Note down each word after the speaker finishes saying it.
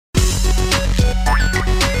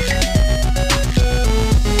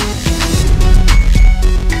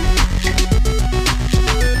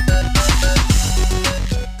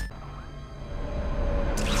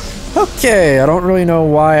Okay, I don't really know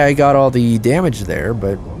why I got all the damage there,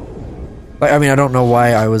 but... I mean, I don't know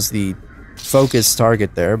why I was the focused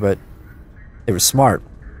target there, but... They were smart.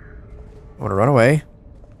 I want to run away.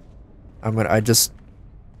 I just...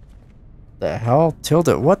 The hell?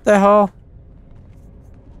 Tilde, what the hell?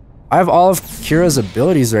 I have all of Kira's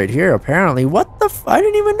abilities right here, apparently. What the f- I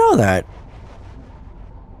didn't even know that.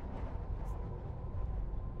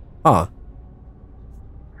 Huh.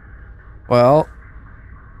 Well...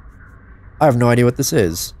 I have no idea what this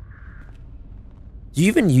is. Do you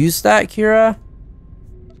even use that, Kira?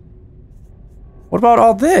 What about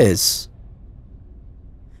all this?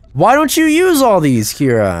 Why don't you use all these,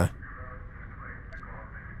 Kira?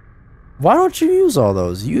 Why don't you use all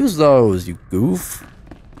those? Use those, you goof.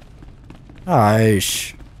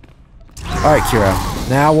 Gosh. Alright, Kira.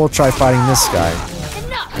 Now we'll try fighting this guy.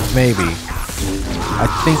 Maybe. I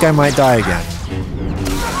think I might die again.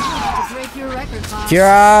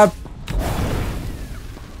 Kira!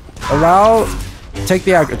 Allow... Take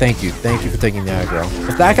the aggro. Thank you. Thank you for taking the aggro.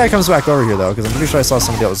 If that guy comes back over here, though, because I'm pretty sure I saw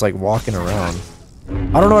somebody that was, like, walking around.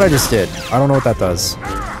 I don't know what I just did. I don't know what that does.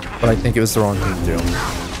 But I think it was the wrong thing to do.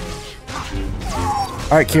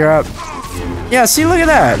 Alright, Kira. Yeah, see, look at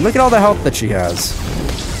that. Look at all the health that she has.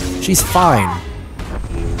 She's fine.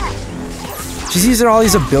 She's using all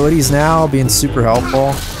these abilities now, being super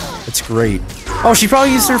helpful. It's great. Oh, she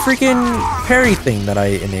probably used her freaking parry thing that I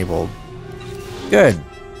enabled. Good.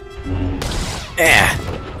 Yeah.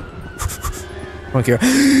 Come on, Kira.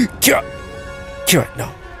 Kira! Kira,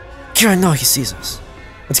 no. Kira, no, he sees us.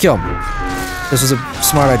 Let's kill him. This was a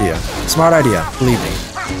smart idea. Smart idea. Believe me.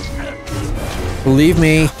 Believe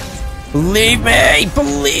me. Believe me!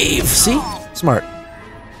 Believe! See? Smart.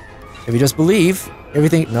 If you just believe,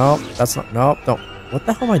 everything... No, that's not... No, don't. What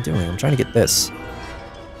the hell am I doing? I'm trying to get this.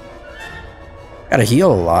 Gotta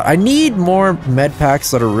heal a lot. I need more med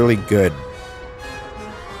packs that are really good.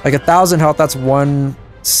 Like 1,000 health, that's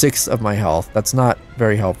 1/6 of my health. That's not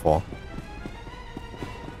very helpful.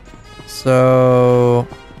 So...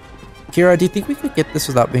 Kira, do you think we could get this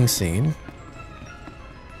without being seen?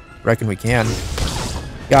 Reckon we can.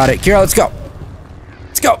 Got it. Kira, let's go!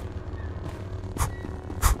 Let's go!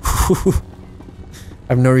 I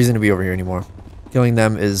have no reason to be over here anymore. Killing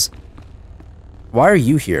them is... Why are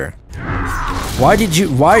you here? Why did you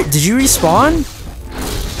respawn?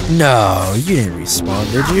 No, you didn't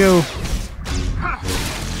respawn, did you?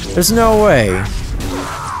 There's no way.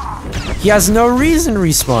 He has no reason to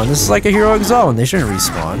respawn. This is like a heroic zone. They shouldn't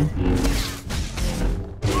respawn.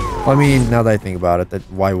 Well, I mean, now that I think about it,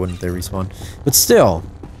 why wouldn't they respawn? But still,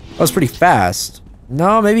 that was pretty fast.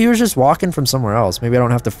 No, maybe he was just walking from somewhere else. Maybe I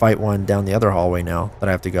don't have to fight one down the other hallway now that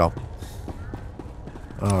I have to go.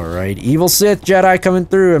 Alright, evil Sith Jedi coming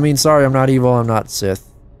through. I mean, sorry, I'm not evil, I'm not Sith.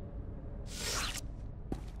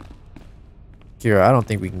 Kira, I don't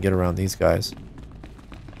think we can get around these guys.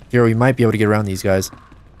 Kira, we might be able to get around these guys.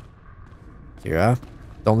 Kira,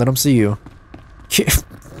 don't let them see you.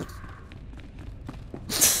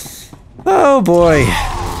 Oh boy.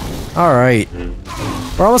 Alright.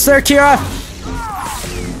 We're almost there, Kira!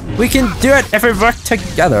 We can do it if we work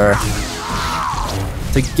together.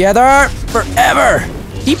 Together forever!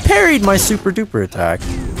 He parried my super duper attack.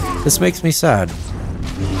 This makes me sad.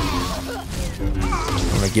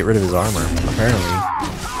 I'm gonna get rid of his armor, apparently.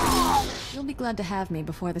 You'll be glad to have me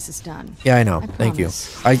before this is done. Yeah, I know. Thank you.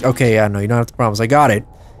 Okay, yeah, no, you don't have to promise. I got it.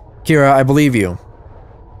 Kira, I believe you.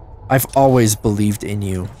 I've always believed in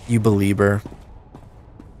you, you believer.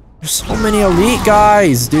 There's so many elite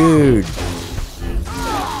guys, dude.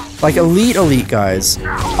 Like elite guys.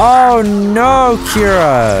 Oh no,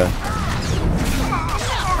 Kira!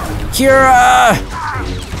 Kira!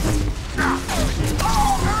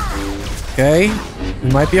 Okay, we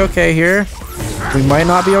might be okay here. We might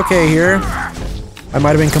not be okay here. I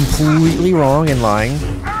might have been completely wrong and lying.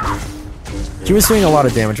 He was doing a lot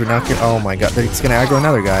of damage, but now oh my god, he's gonna aggro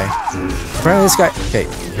another guy. Apparently this guy... Okay,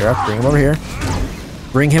 Kira, bring him over here.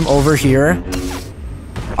 Bring him over here.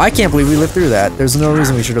 I can't believe we lived through that. There's no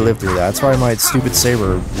reason we should have lived through that. That's probably my stupid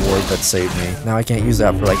saber ward that saved me. Now I can't use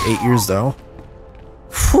that for like 8 years though.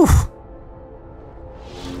 Whew.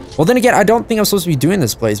 Well then again, I don't think I'm supposed to be doing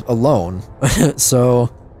this place alone. So...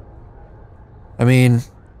 I mean,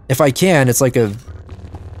 if I can, it's like a...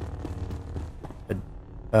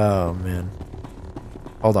 Oh man.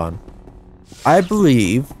 Hold on. I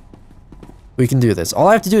believe we can do this. All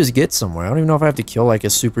I have to do is get somewhere. I don't even know if I have to kill like a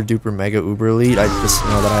super duper mega uber elite. I just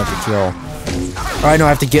know that I have to kill. Or I know I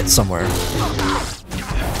have to get somewhere.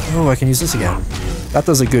 Oh, I can use this again. That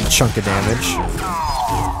does a good chunk of damage.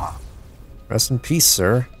 Rest in peace,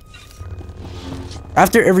 sir.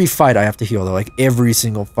 After every fight, I have to heal, though. Like, every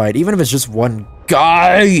single fight. Even if it's just one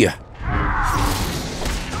guy.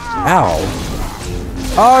 Ow.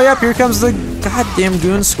 Oh, yep, here comes the goddamn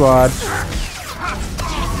goon squad.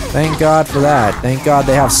 Thank God for that. Thank God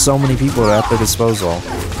they have so many people at their disposal.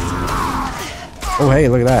 Oh, hey,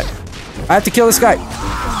 look at that. I have to kill this guy.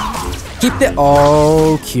 Keep the...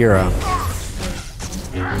 Oh, Kira.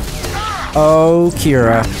 Oh,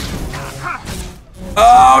 Kira.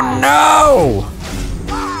 Oh, no!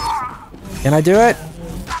 Can I do it?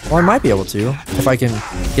 Well, I might be able to, if I can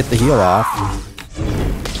get the heal off.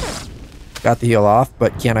 Got the heal off,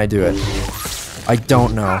 but can I do it? I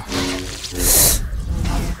don't know.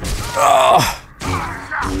 Oh,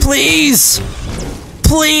 please!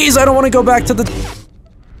 Please! I don't want to go back to the...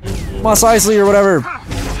 Mos Eisley or whatever.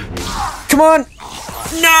 Come on!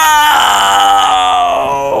 No!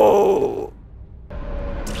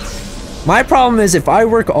 My problem is if I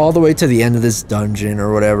work all the way to the end of this dungeon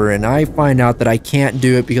or whatever and I find out that I can't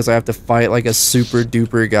do it because I have to fight like a super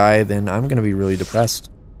duper guy, then I'm gonna be really depressed.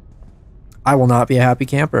 I will not be a happy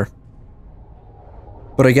camper.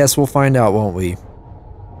 But I guess we'll find out, won't we?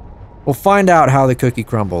 We'll find out how the cookie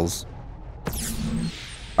crumbles.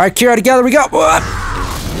 Alright, Kira, together we go! What?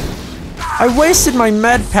 I wasted my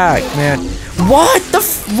med pack, man. What the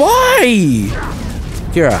why?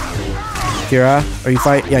 Kira. Kira, are you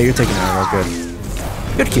fighting? Yeah, you're taking ammo. Good.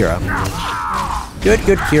 Good, Kira. Good,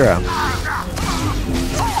 good, Kira.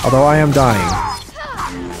 Although I am dying.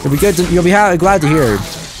 It'll be good to, you'll be glad to hear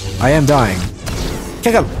I am dying.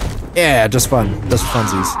 Kick him! Yeah, just fun. Just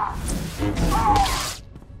funsies.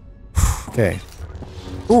 Okay.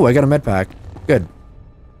 Ooh, I got a med pack. Good.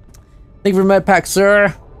 Thank you for med pack,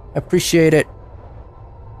 sir. I appreciate it.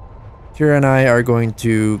 Kira and I are going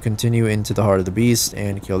to continue into the heart of the beast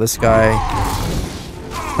and kill this guy.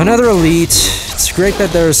 Another elite. It's great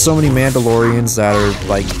that there are so many Mandalorians that are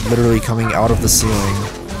like literally coming out of the ceiling.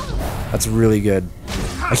 That's really good.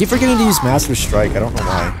 I keep forgetting to use Master Strike. I don't know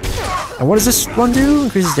why. And what does this one do?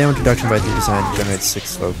 Increases damage reduction by 3%. Generates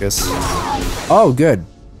 6 focus. Oh, good.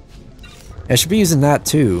 I should be using that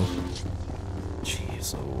too.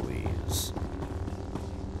 Jeez Louise.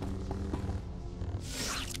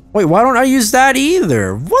 Wait, why don't I use that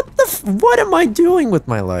either? What the what am I doing with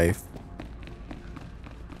my life?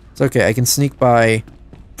 It's okay, I can sneak by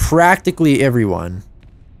practically everyone.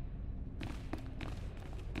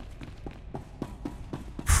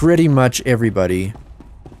 Pretty much everybody.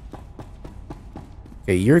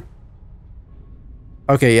 Okay, you're...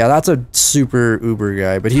 Okay, yeah, that's a super uber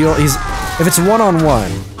guy, but he's... If it's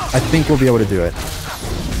one-on-one, I think we'll be able to do it.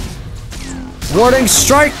 Warning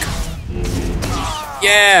strike!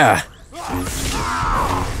 Yeah!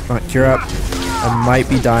 Come on, cure up. I might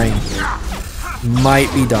be dying.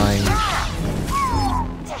 Might be dying.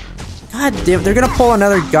 God damn, they're gonna pull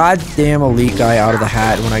another goddamn elite guy out of the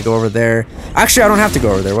hat when I go over there. Actually, I don't have to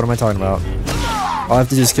go over there. What am I talking about? I'll have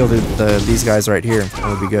to just kill these guys right here. That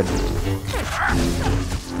would be good.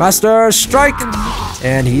 Master strike!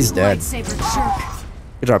 And he's dead.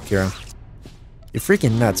 Good job, Kira. You're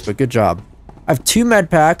freaking nuts, but good job. I have 2 med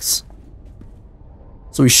packs.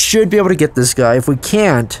 So we should be able to get this guy. If we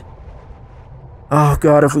can't... Oh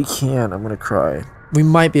god, if we can't, I'm gonna cry. We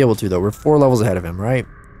might be able to, though. We're 4 levels ahead of him, right?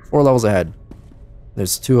 4 levels ahead.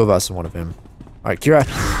 There's 2 of us and 1 of him. Alright, Kira.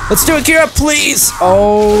 Let's do it, Kira, please!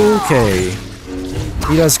 Okay.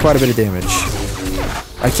 He does quite a bit of damage.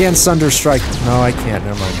 I can't Sunder Strike. No, I can't.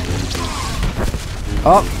 Never mind.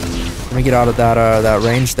 Oh! Let me get out of that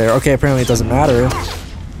range there. Okay, apparently it doesn't matter.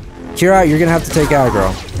 Kira, you're gonna have to take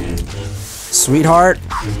aggro. Sweetheart.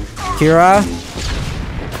 Kira.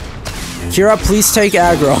 Kira, please take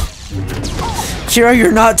aggro. Kira,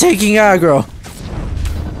 you're not taking aggro.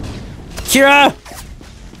 Kira!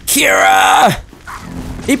 Kira!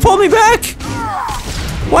 He pulled me back!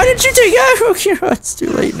 Why didn't you take aggro, Kira? It's too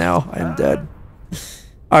late now. I'm dead.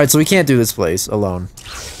 Alright, so we can't do this place alone.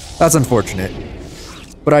 That's unfortunate.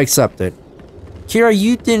 But I accept it. Kira,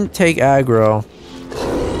 you didn't take aggro.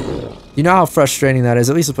 You know how frustrating that is?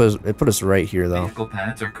 At least it put us right here, though. Vehicle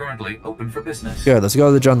paths are currently open for business. Good, let's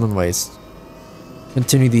go to the Jundland Waste.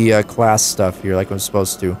 Continue the class stuff here like I'm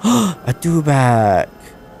supposed to. A dewback!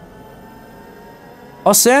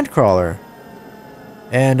 A sandcrawler!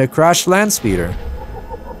 And a crashed land speeder.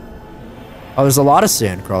 Oh, there's a lot of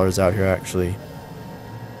sandcrawlers out here, actually.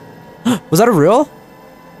 Was that a rill?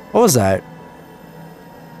 What was that?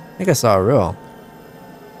 I think I saw a rill.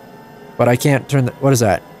 But I can't turn the... What is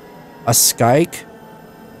that? A skyke?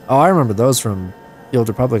 Oh, I remember those from the Old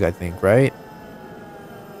Republic, I think, right?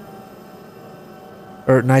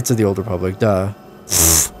 Or Knights of the Old Republic, duh.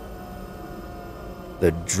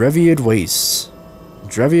 The Dreviad Wastes.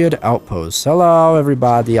 Dreviad Outpost. Hello,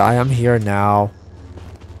 everybody. I am here now.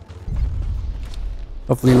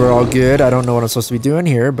 Hopefully we're all good. I don't know what I'm supposed to be doing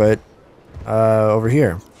here, but over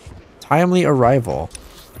here. Timely arrival.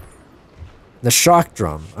 The shock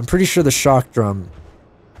drum. I'm pretty sure the shock drum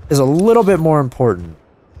is a little bit more important,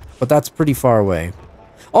 but that's pretty far away.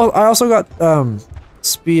 Oh, I also got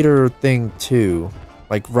speeder thing 2,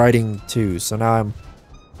 like riding 2. So now I'm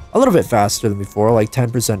a little bit faster than before, like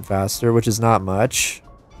 10% faster, which is not much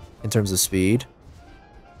in terms of speed.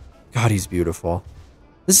 God, he's beautiful.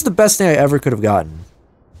 This is the best thing I ever could have gotten.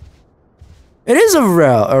 It is a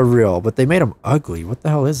rill, but they made him ugly. What the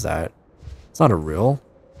hell is that? It's not a rill.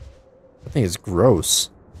 I think it's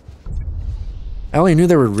gross. I only knew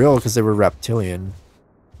they were real because they were reptilian.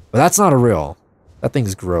 But that's not a rill. That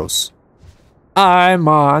thing's gross. I'm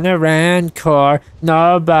on a rancor.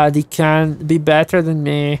 Nobody can be better than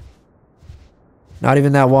me. Not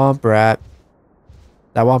even that Womp Rat.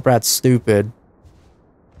 That Womp Rat's stupid.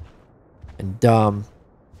 And dumb.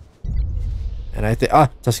 And I think...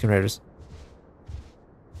 Tusken Raiders.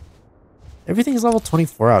 Everything's level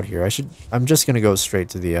 24 out here. I'm just gonna go straight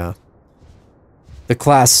to the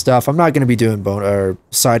class stuff. I'm not gonna be doing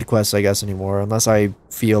side quests, I guess, anymore, unless I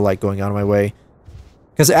feel like going out of my way.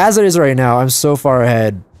 Because as it is right now, I'm so far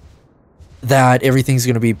ahead that everything's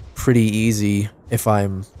gonna be pretty easy if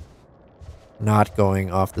I'm not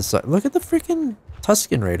going off the side. Look at the freaking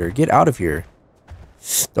Tusken Raider. Get out of here.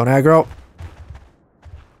 Don't aggro.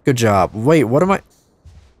 Good job. Wait, what am I...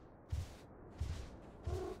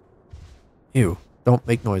 Ew, don't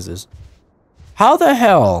make noises. How the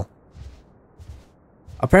hell?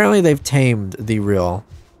 Apparently they've tamed the rill,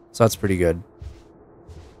 so that's pretty good.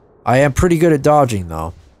 I am pretty good at dodging,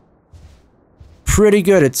 though. Pretty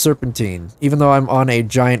good at serpentine, even though I'm on a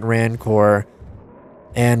giant rancor.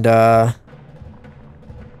 And, I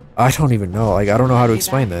don't even know. Like, I don't know how to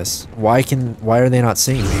explain this. Why are they not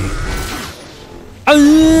seeing me? A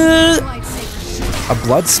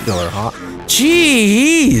blood spiller, huh?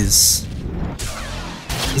 Jeez!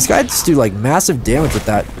 These guys do like massive damage with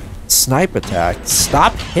that snipe attack.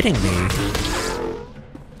 Stop hitting me.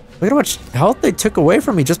 Look at how much health they took away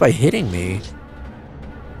from me just by hitting me.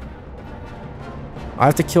 I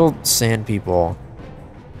have to kill sand people.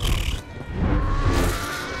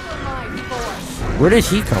 Where did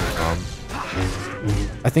he come from?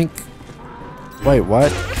 I think... Wait, what?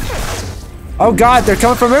 Oh god, they're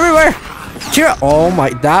coming from everywhere! Kira! Oh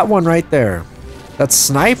my... That one right there. That's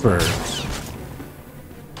Sniper.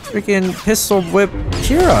 Freaking pistol whip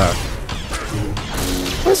Kira.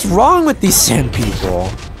 What's wrong with these sand people?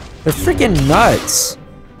 They're freaking nuts.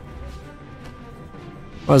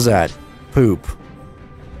 What was that? Poop.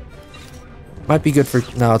 Might be good for...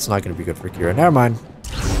 No, it's not going to be good for Kira. Never mind.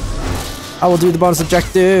 I will do the bonus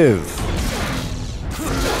objective.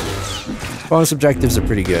 Bonus objectives are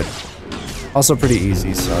pretty good. Also pretty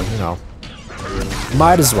easy, so, you know.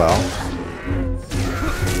 Might as well.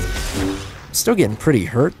 Still getting pretty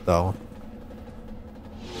hurt, though.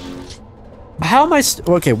 How am I...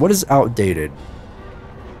 Okay, what is outdated?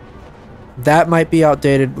 That might be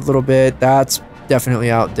outdated a little bit. That's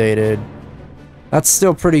definitely outdated. That's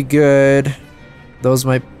still pretty good. Those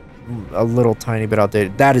might... A little tiny bit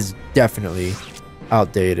outdated. That is definitely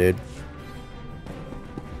outdated.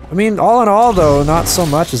 I mean, all in all, though, not so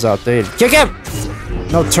much is outdated. Kick him!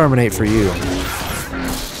 No terminate for you.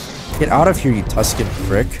 Get out of here, you Tusken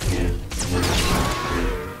prick.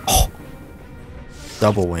 Oh.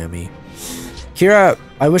 Double whammy. Kira,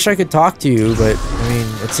 I wish I could talk to you, but, I mean,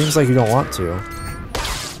 it seems like you don't want to.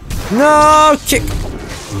 No! Kick!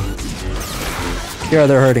 Kira,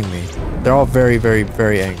 they're hurting me. They're all very, very,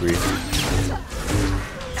 very angry.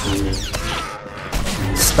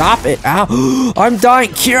 Stop it! Ow! I'm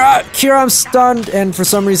dying! Kira! Kira, I'm stunned! And for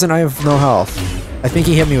some reason, I have no health. I think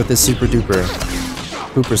he hit me with this super duper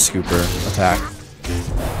pooper scooper attack.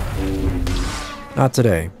 Not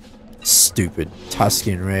today. Stupid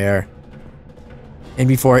Tusken Raider. And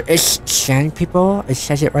before, it's sand people? It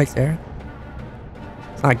says it right there.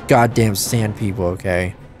 It's not goddamn sand people,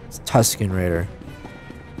 okay? It's Tusken Raider.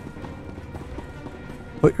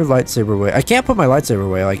 Put your lightsaber away. I can't put my lightsaber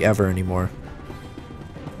away, like, ever anymore.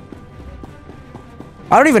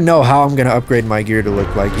 I don't even know how I'm gonna upgrade my gear to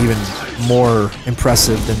look, like, even more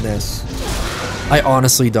impressive than this. I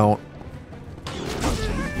honestly don't.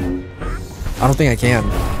 I don't think I can.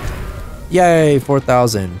 Yay,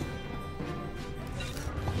 4,000.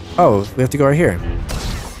 Oh, we have to go right here.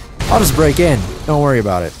 I'll just break in. Don't worry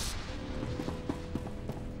about it.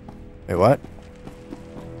 Wait, what?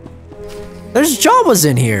 There's Jawas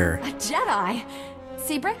in here! A Jedi?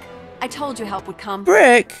 Seabrick? I told you help would come.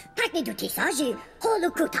 Brick!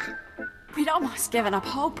 We'd almost given up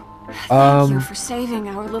hope. Thank you for saving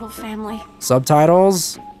our little family.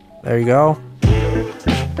 Subtitles? There you go.